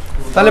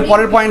 তাহলে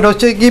পরের পয়েন্ট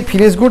হচ্ছে কি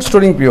finish good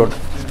storing period,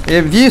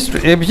 FG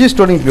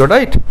storing period,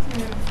 right.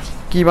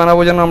 কি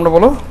বানাবো যেন আমরা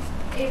বলো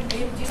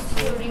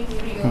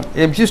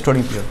এফজি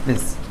স্টোরিং পিরিয়ড,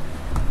 প্লিজ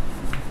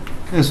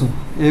এসো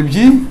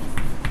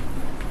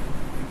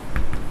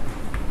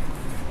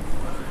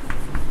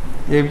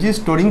FG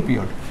storing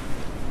period.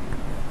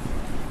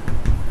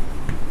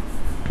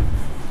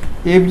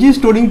 FG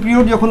storing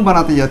period যখন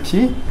বানাতে যাচ্ছি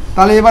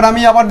তাহলে এবার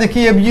আমি আবার দেখি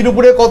এফজির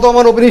উপরে কত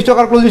আমার ওপেনিং স্টক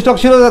আর ক্লোজিং স্টক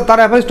ছিল, তার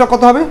অ্যাভারেজ স্টক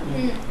কত হবে,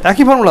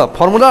 একই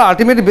ফর্মুলা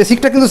আলটিমেট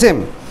বেসিকটা কিন্তু সেম।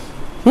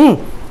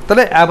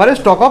 তাহলে অ্যাভারেজ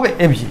স্টক অফ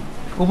এফজি,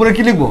 উপরে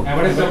কি লিখবো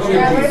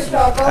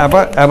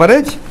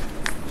অ্যাভারেজ,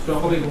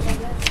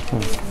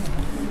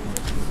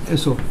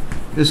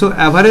 এসো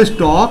অ্যাভারেজ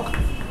স্টক,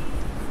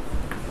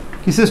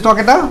 কিসের স্টক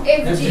এটা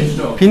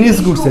ফিনিশ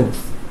গুডসের,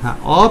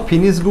 হ্যাঁ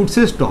ফিনিশ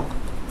গুডসের স্টক,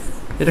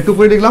 এটাকে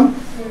উপরে লিখলাম,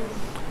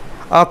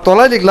 আর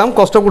তলায় লিখলাম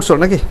কস্ট অফ গুডস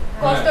নাকি,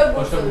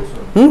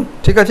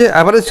 ঠিক আছে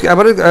অ্যাভারেজ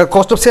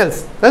কস্ট অফ সেলস,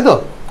 তাই তো।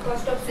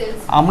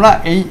 আমরা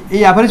এই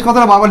অ্যাভারেজ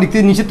কথাটা বারবার লিখতে,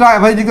 নিচেরটা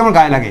অ্যাভারেজ লিখতে আমার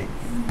গায়ে লাগে,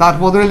 তার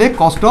বদলে লিখ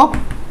কস্ট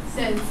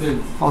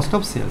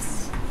অফ সেলস।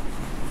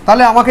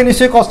 তাহলে আমাকে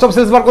নিশ্চয়ই কস্ট অফ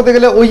সেলস বার করতে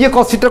গেলে ওই যে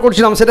কস্ট শিটটা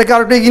করছিলাম সেটাকে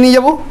আরও একটু এগিয়ে নিয়ে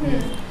যাবো।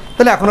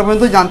 তাহলে এখনো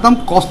পর্যন্ত জানতাম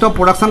কস্ট অফ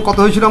প্রোডাকশন কত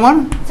হয়েছিল আমার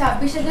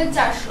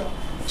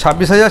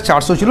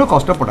 26,400 ছিল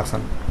কস্ট অফ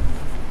প্রোডাকশন।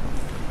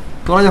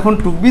 তোরা যখন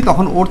টুকবি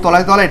তখন ওর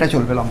তলায় এটা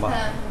চলবে লম্বা,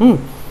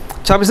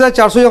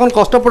 26,400 যখন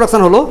কস্ট অফ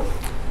প্রোডাকশন হলো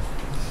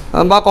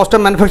বা কস্ট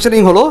অফ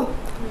ম্যানুফ্যাকচারিং হলো,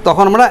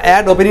 তখন আমরা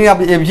অ্যাড ওপেনিং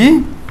এফজি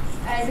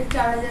অ্যাড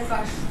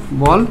 4500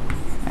 বল,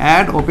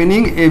 অ্যাড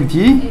ওপেনিং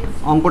এফজি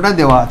অঙ্কটা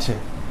দেওয়া আছে,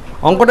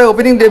 অঙ্কটা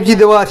ওপেনিং এফজি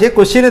দেওয়া আছে,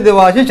 কোশ্চেনে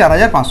দেওয়া আছে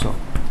 4500,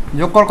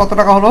 যোগ কর কত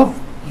টাকা হলো?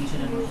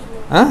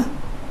 হ্যাঁ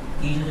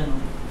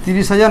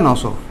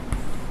 30,900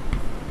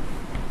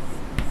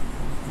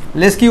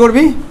 লেস কি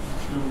করবি?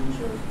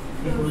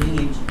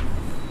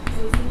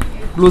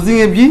 ক্লোজিং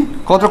এফজি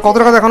কত কত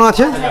টাকা দেখানো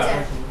আছে?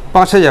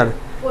 5000।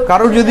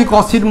 কারোর যদি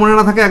কস্ট মনে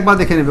না থাকে একবার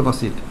দেখে নেবে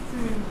কস্ট।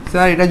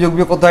 স্যার এটা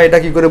যোগবে কোথায়, এটা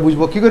কী করে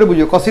বুঝবো? কী করে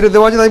বুঝবো? কস্টে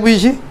দেওয়া আছে তাই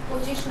বুঝেছি।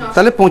 25,900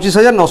 তাহলে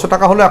 25,900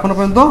 টাকা হলো এখনো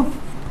পর্যন্ত,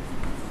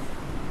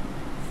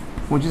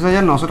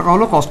 25,900 টাকা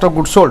হলো cost of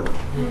good sold,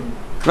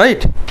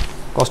 right?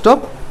 Cost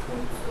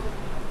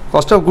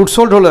of good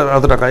sold হলো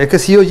এত টাকা, একে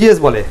সিওজিএস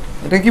বলে।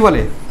 এটা কি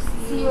বলে?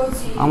 COG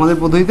আমাদের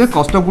পদ্ধতিতে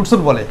কস্ট অফ গুড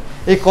সোল্ড বলে।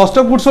 এই কস্ট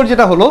অফ গুড সোল্ড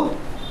যেটা হলো,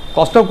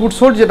 কস্ট অফ গুড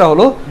সোল্ড যেটা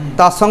হলো,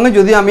 তার সঙ্গে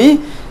যদি আমি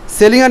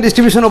সেলিং অ্যান্ড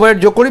ডিস্ট্রিবিউশন ওভারহেড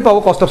যোগ করি পাবো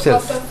cost of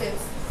sales. cost of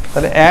sales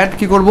তাহলে অ্যাড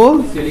কি করব?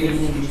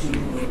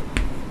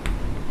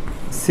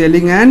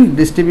 সেলিং অ্যান্ড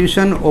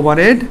ডিস্ট্রিবিউশন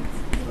ওভারহেড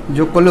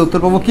যোগ করলে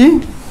উত্তর পাবো কি?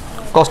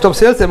 কস্ট অফ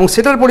সেলস, এবং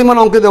সেটার পরিমাণ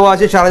অঙ্কে দেওয়া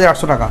আছে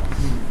 4,800 টাকা।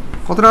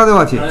 কত টাকা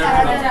দেওয়া আছে?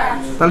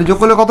 4,800 তাহলে যোগ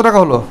করলে কত টাকা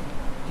হলো?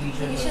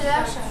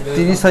 30,000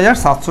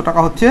 30,700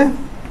 টাকা হচ্ছে।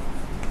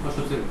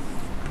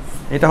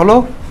 এটা হলো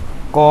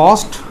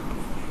কস্ট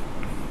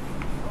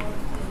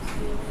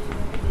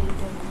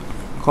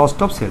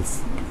অফ সেলস।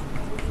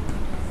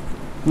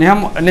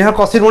 নেহা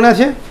কস্টের মনে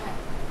আছে?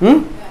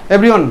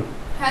 এভরিওয়ান?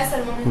 হ্যাঁ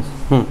স্যার মনে আছে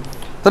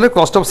তাহলে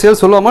কস্ট অফ সেলস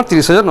হলো আমার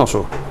 30,900,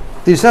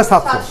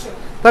 30,700।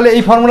 তাহলে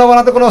এই ফর্মুলা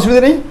বানাতে কোনো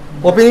অসুবিধা নেই।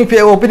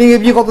 ওপেনিং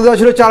এফজি কত দেওয়া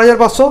ছিল?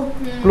 4,500,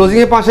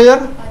 ক্লোজিংয়ে 5,000।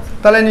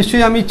 তাহলে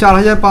নিশ্চয়ই আমি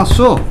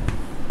 4,500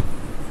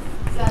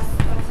 প্লাস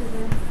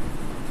 5,000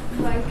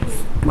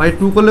 বাই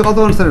 2 করলে কত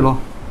আনসার এলো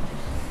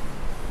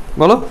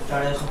বলো?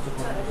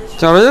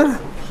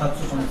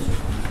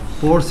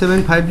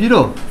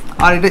 4,750।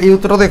 আর এটা এই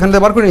উত্তরটা তো এখান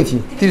থেকে বার করে নিয়েছি,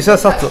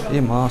 30,700।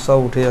 এই মা সব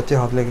উঠে যাচ্ছে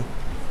হাত লেগে।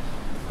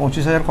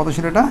 25,000 কত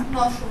ছিল এটা? 900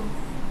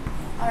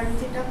 আর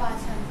যেটা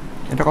 5,000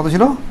 এটা কত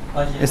ছিল?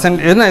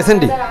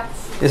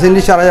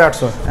 এসএনডি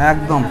 4,800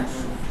 একদম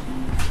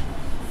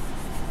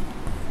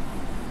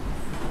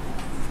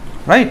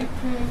রাইট।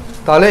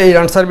 তাহলে এই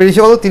আনসার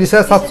বেরিয়েছে কত?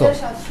 30,700।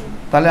 30,700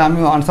 তাহলে আমি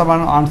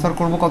আনসার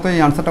করবো কত?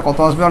 এই আনসারটা কত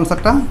আসবে?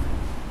 আনসারটা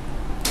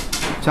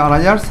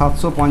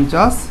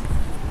 4,750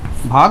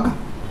 ভাগ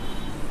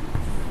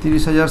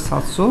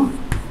 30,700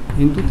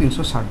 ইন্টু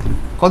 360 দিন।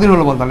 কদিন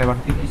হলো বল তাহলে এবার?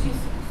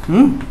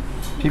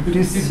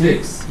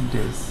 56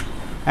 ডেজ।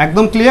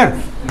 একদম ক্লিয়ার?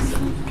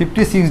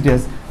 56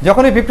 ডেজ।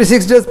 যখন এই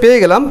 56 ডেজ পেয়ে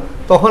গেলাম,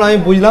 তখন আমি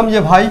বুঝলাম যে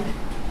ভাই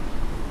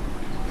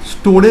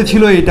স্টোরে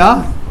ছিল এটা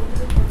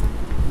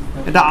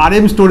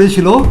RM স্টোরে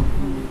ছিল,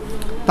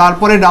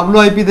 তারপরে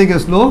WIP-তে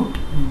গেছিলো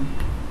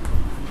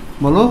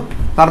বলো,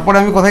 তারপরে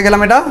আমি কোথায়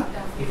গেলাম? এটা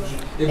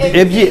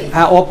এফজি,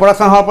 হ্যাঁ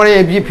অপারেশন হওয়ার পরে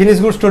এফজি ফিনিশ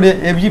গুড স্টোরে,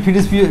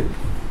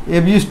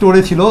 এফজি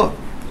স্টোরে ছিল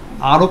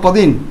আরও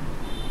কদিন?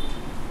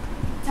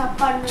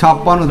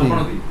 56 দিন,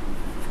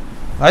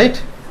 রাইট?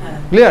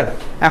 ক্লিয়ার?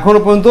 এখনও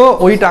পর্যন্ত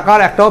ওই টাকার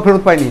একটাও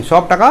ফেরত পাইনি,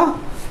 সব টাকা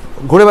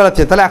ঘুরে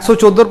বেড়াচ্ছে। তাহলে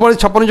 114 পরে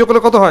 56 যোগ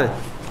করলে কত হয়?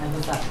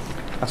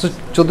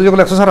 114 যোগ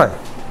করলে 160 হয়।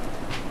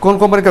 কোন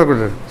কোম্পানি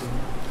ক্যালকুলেটর?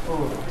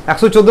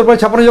 114 পরে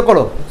 56 যোগ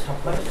করো,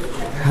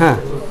 হ্যাঁ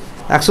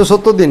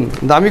 170 দিন।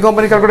 দামি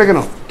কোম্পানি ক্যালকুলেটর কেন?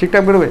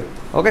 ঠিকঠাক বেরোবে।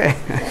 ওকে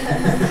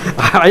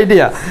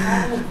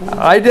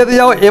আইডিয়াতে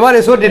যাও। এবার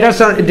এসো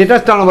ডেটার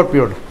টার্নওভার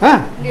পিরিয়ড। হ্যাঁ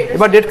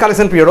এবার ডেট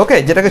কালেকশন পিরিয়ড, ওকে,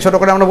 যেটাকে ছোটো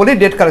করে আমরা বলি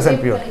ডেট কালেকশন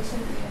পিরিয়ড।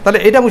 তাহলে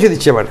এটা মুছে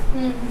দিচ্ছি এবার।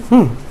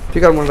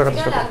 ঠিক আছে, মনে রাখার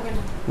চেষ্টা করো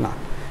না।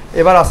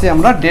 এবার আসি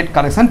আমরা ডেট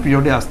কালেকশন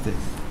পিরিয়ডে আসতে।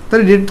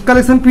 তাহলে ডেট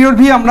কালেকশন পিরিয়ড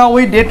ভি আমরা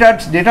ওই ডেটার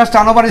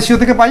টার্নওভার রেশিও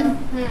থেকে পাই।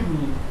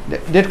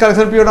 ডেট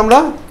কালেকশন পিরিয়ড আমরা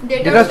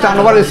ডেটার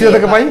টার্নওভার রেশিও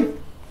থেকে পাই,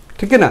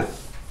 ঠিক না?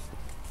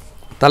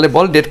 তাহলে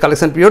বল ডেট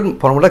কালেকশন পিরিয়ড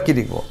ফর্মুলা কী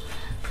লিখবো?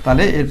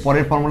 তাহলে এর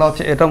পরের ফর্মুলা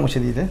হচ্ছে, এটা মুছে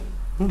দিয়ে দে।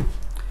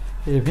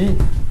 এবি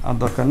আর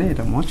দরকার নেই,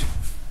 এটা মোচ।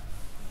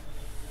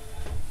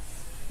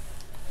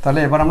 তাহলে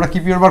এবার আমরা কি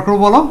পিরিয়ড বার করবো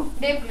বলো?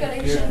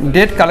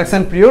 ডেট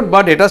কালেকশন পিরিয়ড বা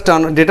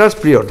ডেটার্স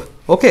পিরিয়ড।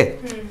 ওকে,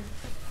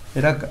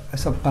 এটা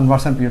সব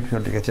কনভার্সন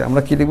পিরিয়ড লিখেছে।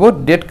 আমরা কি লিখবো?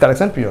 Date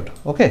collection period.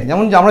 ওকে,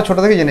 যেমন আমরা ছোটো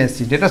থেকে জেনে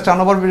এসেছি ডেটার্স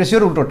টার্নওভার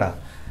রেশিওর উল্টোটা।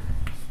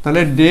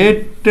 তাহলে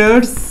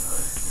ডেটার্স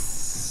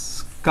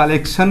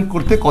কালেকশন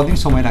করতে কদিন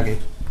সময় লাগে?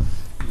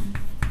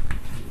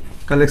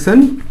 Collection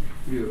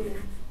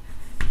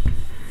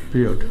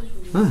period.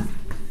 হ্যাঁ,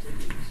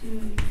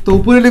 তো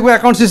উপরে লিখবো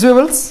অ্যাকাউন্টস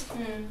রিসিভেবলস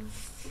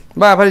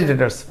বা অ্যাভারেজ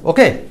ডেটার্স।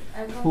 ওকে,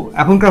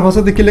 এখনকার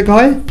ভাষাতে কী লেখা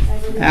হয়?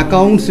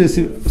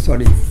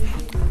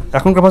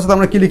 এখনকার ভাষাতে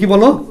আমরা কী লিখি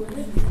বলো?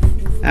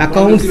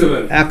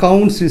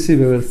 Accounts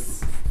receivables.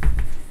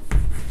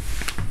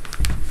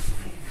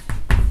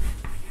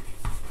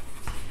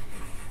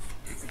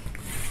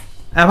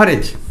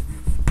 অ্যাভারেজ।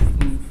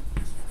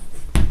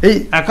 এই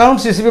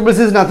accounts receivables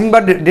is nothing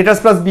but ডেটাস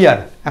plus BR.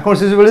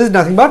 Accounts receivables is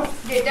nothing but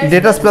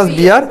ডেটাস plus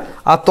BR.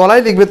 আর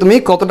তলায় লিখবে তুমি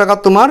কত টাকা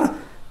তোমার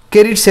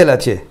ক্রেডিট সেল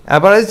আছে,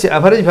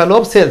 average value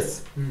of sales.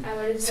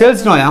 Sales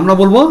নয়, আমরা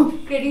বলবো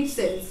ক্রেডিট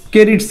সেলস।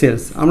 ক্রেডিট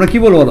সেলস, আমরা কি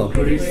বলবো বলো,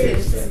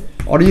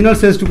 অরিজিনাল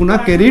সেলসটুকু না,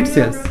 ক্রেডিট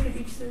সেলস।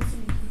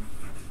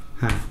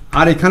 হ্যাঁ,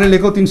 আর এখানে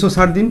লেখো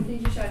 360 দিন।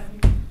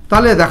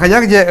 তাহলে দেখা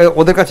যাক যে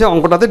ওদের কাছে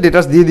অঙ্কটাতে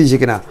ডেটাস দিয়ে দিয়েছে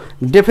কিনা।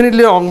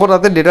 ডেফিনেটলি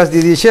অঙ্কটাতে ডেটাস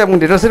দিয়ে দিয়েছে এবং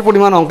ডেটাসের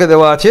পরিমাণ অঙ্কে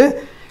দেওয়া আছে।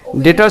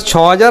 ডেটাস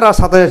 6000 আর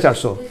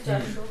 7400।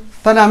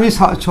 তাহলে আমি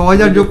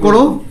 6000 যোগ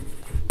করো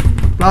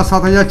প্লাস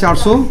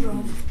 7400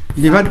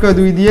 ডিভাইড করে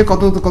 2 দিয়ে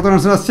কত কত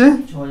আনসার আসছে,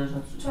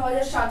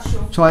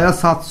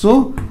 6700।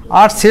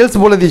 আর সেলস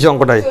বলে দিয়েছে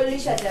অঙ্কটায়,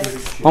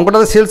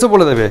 অঙ্কটাতে সেলসও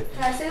বলে দেবে।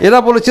 এরা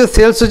বলেছে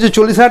সেলস হচ্ছে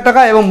 40,000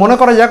 টাকা এবং মনে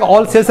করা যাক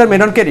all sales are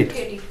made on credit.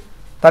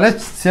 তাহলে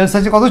সেলস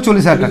আছে কত,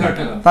 40,000 টাকা।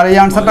 তাহলে এই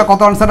আনসারটা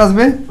কত আনসার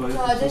আসবে,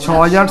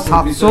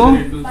 6700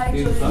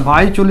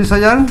 বাই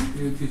 40,000।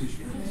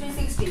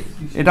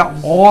 এটা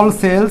অল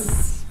সেলস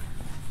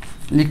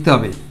লিখতে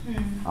হবে।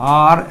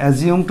 আর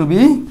assume two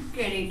B,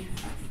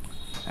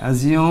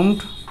 assumed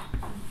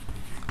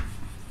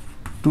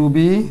two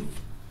B,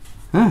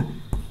 হ্যাঁ,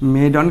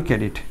 মেড অন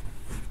ক্রেডিট।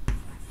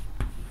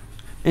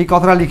 এই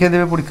কথাটা লিখে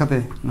দেবে পরীক্ষাতে,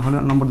 নাহলে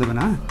নম্বর দেবে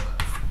না।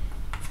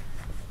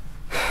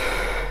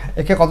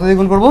 একে কত দিয়ে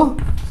গুণ করবো,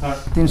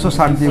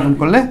 360 দিয়ে গুণ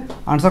করলে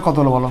আনসার কত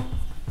হলো বলো,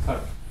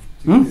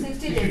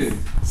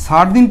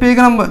 60 দিন পেয়ে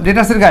গেলাম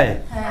ডেটাসের গায়ে।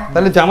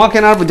 তাহলে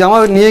জামা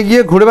নিয়ে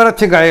গিয়ে ঘুরে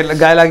বেড়াচ্ছে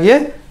গায়ে লাগিয়ে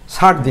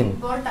 60 দিন।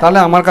 তাহলে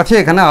আমার কাছে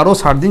এখানে আরও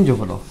 60 দিন যোগ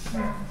হলো।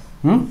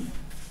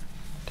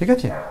 ঠিক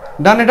আছে,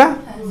 ডান। এটা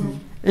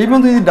এই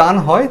পর্যন্ত যদি ডান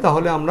হয়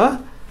তাহলে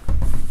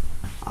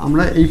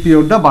আমরা এই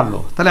পিরিয়ডটা বাড়লো।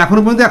 তাহলে এখনো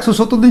পর্যন্ত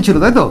 170 দিন ছিল,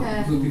 তাই তো?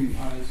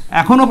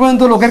 এখনো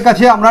পর্যন্ত লোকের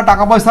কাছে আমরা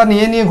টাকা পয়সা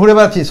নিয়ে ঘুরে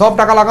বেড়াচ্ছি, সব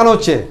টাকা লাগানো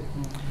হচ্ছে।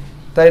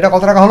 তাই এটা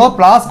কত টাকা হলো,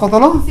 প্লাস কত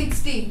হলো,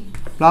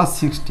 প্লাস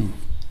 60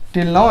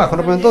 টিল নাও।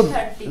 এখনো পর্যন্ত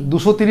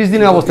 230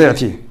 দিনের অবস্থায়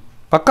আছি।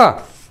 পাক্কা?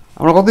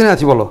 আমরা কতদিন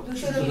আছি বলো,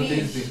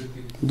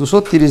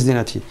 230 দিন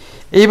আছি।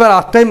 এইবার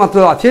আটটাই মাত্র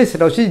আছে,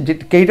 সেটা হচ্ছে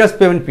ক্রেডিটার্স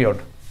পেমেন্ট পিরিয়ড।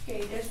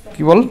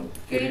 কি বল,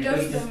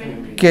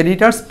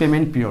 ক্রেডিটার্স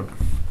পেমেন্ট পিরিয়ড।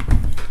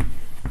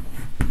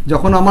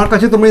 যখন আমার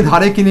কাছে তুমি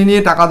ধারে কিনে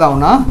নিয়ে টাকা দাও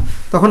না,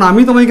 তখন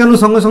আমি তোমায় কেন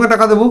সঙ্গে সঙ্গে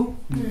টাকা দেবো?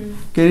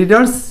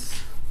 ক্রেডিটার্স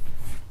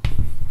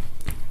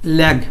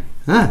ল্যাগ,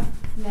 হ্যাঁ,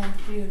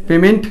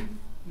 পেমেন্ট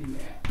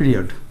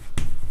পিরিয়ড।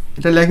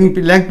 এটা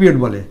ল্যাগ পিরিয়ড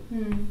বলে,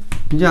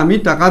 যে আমি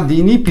টাকা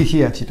দিইনি,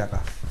 পিছিয়ে আছি, টাকা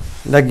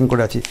ল্যাগিং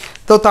করে আছি।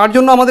 তো তার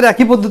জন্য আমাদের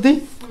একই পদ্ধতি।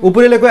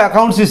 উপরে লেখো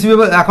অ্যাকাউন্টস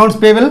রিসিভেবল, অ্যাকাউন্টস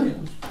পেয়েবল।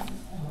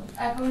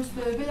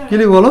 কি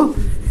লিখবো বলো,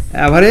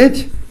 average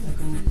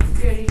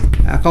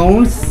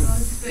accounts,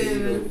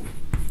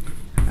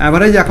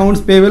 average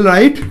accounts payable,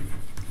 right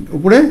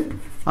উপরে।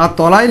 আর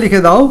তলায়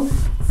লিখে দাও,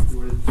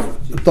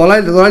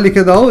 তলায়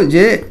লিখে দাও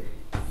যে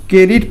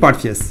ক্রেডিট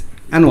পারচেস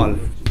অ্যানুয়াল।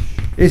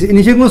 এই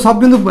নিচেগুলো সব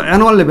কিন্তু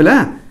অ্যানুয়াল লেভেল।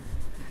 হ্যাঁ,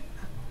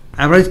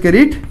 অ্যাভারেজ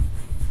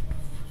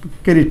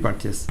ক্রেডিট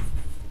পারচেস।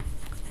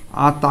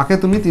 আর তাকে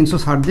তুমি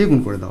 360 দিয়ে গুণ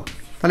করে দাও।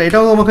 তাহলে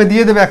এটাও আমাকে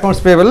দিয়ে দেবে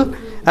অ্যাকাউন্টস পেয়েবল।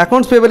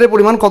 অ্যাকাউন্টস পেয়েবলের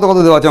পরিমাণ কত কত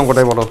দেওয়া আছে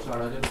অঙ্কটাই বলো,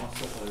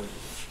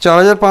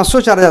 4500,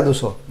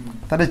 4200।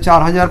 তাহলে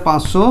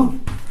 4500,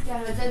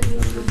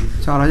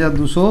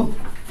 4200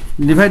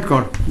 ডিভাইড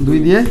কর 2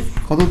 দিয়ে,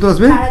 কত উত্তর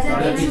আসবে,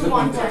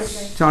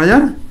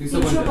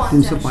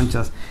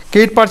 4350।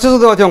 ক্রেডিট পারচেসও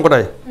দেওয়া আছে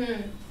অঙ্কটায়,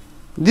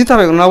 দিতে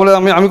হবে না বলে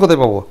আমি কোথায়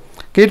পাবো?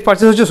 ক্রেডিট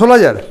পারচেস হচ্ছে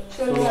 16,000,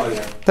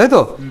 তাই তো?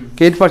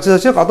 ক্রেডিট পারচেস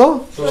হচ্ছে কত,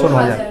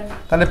 16,000।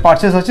 তাহলে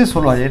পারচেস হচ্ছে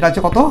 16,000, এটা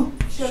হচ্ছে কত,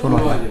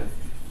 16,000।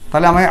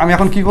 তাহলে আমি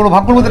এখন কী করবো,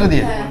 ভাগ করবো এটা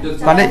দিয়ে।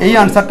 তাহলে এই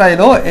আনসারটা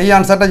এলো, এই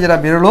আনসারটা যেটা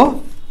বেরোলো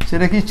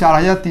সেটা কি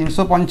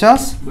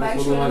 4350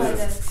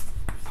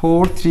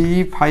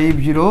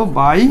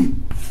 4350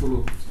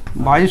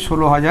 বাই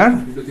 16,000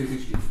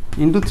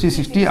 ইন্টু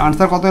 360।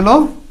 আনসার কত এলো,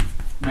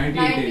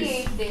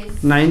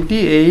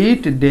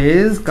 98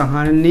 ডেজ।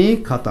 কাহানি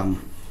খতম।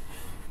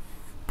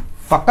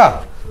 পাক্কা?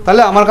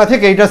 তাহলে আমার কাছে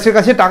ক্রেডিটার্সের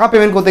কাছে টাকা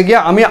পেমেন্ট করতে গিয়ে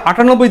আমি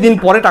 98 দিন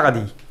পরে টাকা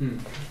দিই।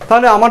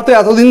 তাহলে আমার তো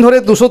এতদিন ধরে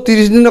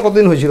 230 দিন না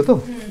কতদিন হয়েছিল, তো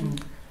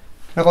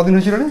কতদিন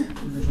হয়েছিল রে,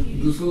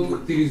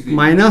 230 দিন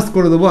মাইনাস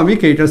করে দেবো আমি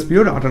ক্রেডিটার্স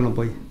পিরিয়ড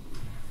 98।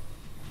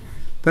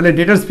 তাহলে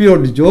ডেটার্স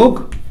পিরিয়ড যোগ,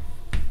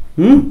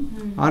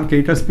 আর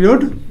creditors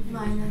period,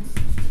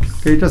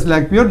 creditors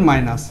lag period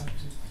minus,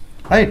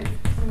 right?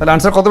 তাহলে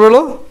আনসার কত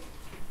বেরোলো,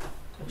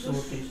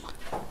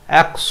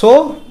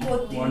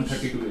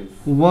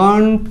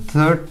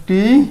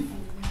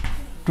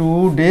 132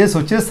 ডেজ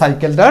হচ্ছে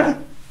সাইকেলটার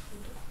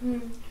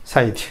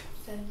সাইজ।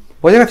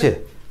 বোঝা গেছে?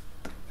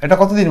 এটা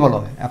কত দিন বলো,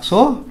 100।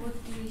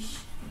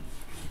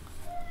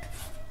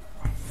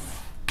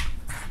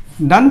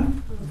 ডান।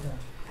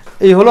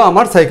 এই হলো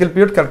আমার সাইকেল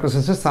পিরিয়ড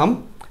ক্যালকুলেশনের সাম।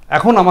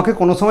 এখন আমাকে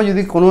কোনো সময়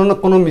যদি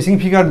কোনো মিসিং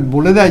ফিগার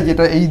বলে দেয়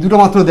যেটা এই দুটো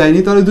মাত্র দেয়নি,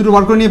 তাহলে দুটো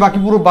বার করে নিয়ে বাকি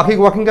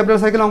ওয়ার্কিং ক্যাপিটাল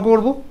সাইকেল অঙ্ক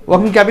করবো,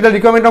 ওয়ার্কিং ক্যাপিটাল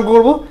রিকোয়ারমেন্ট অঙ্ক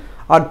করবো।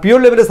 আর পিওর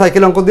লেভেলের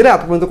সাইকেল অঙ্ক দিলে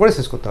এত পর্যন্ত করে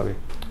শেষ করতে হবে।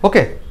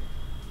 ওকে,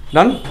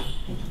 ডান।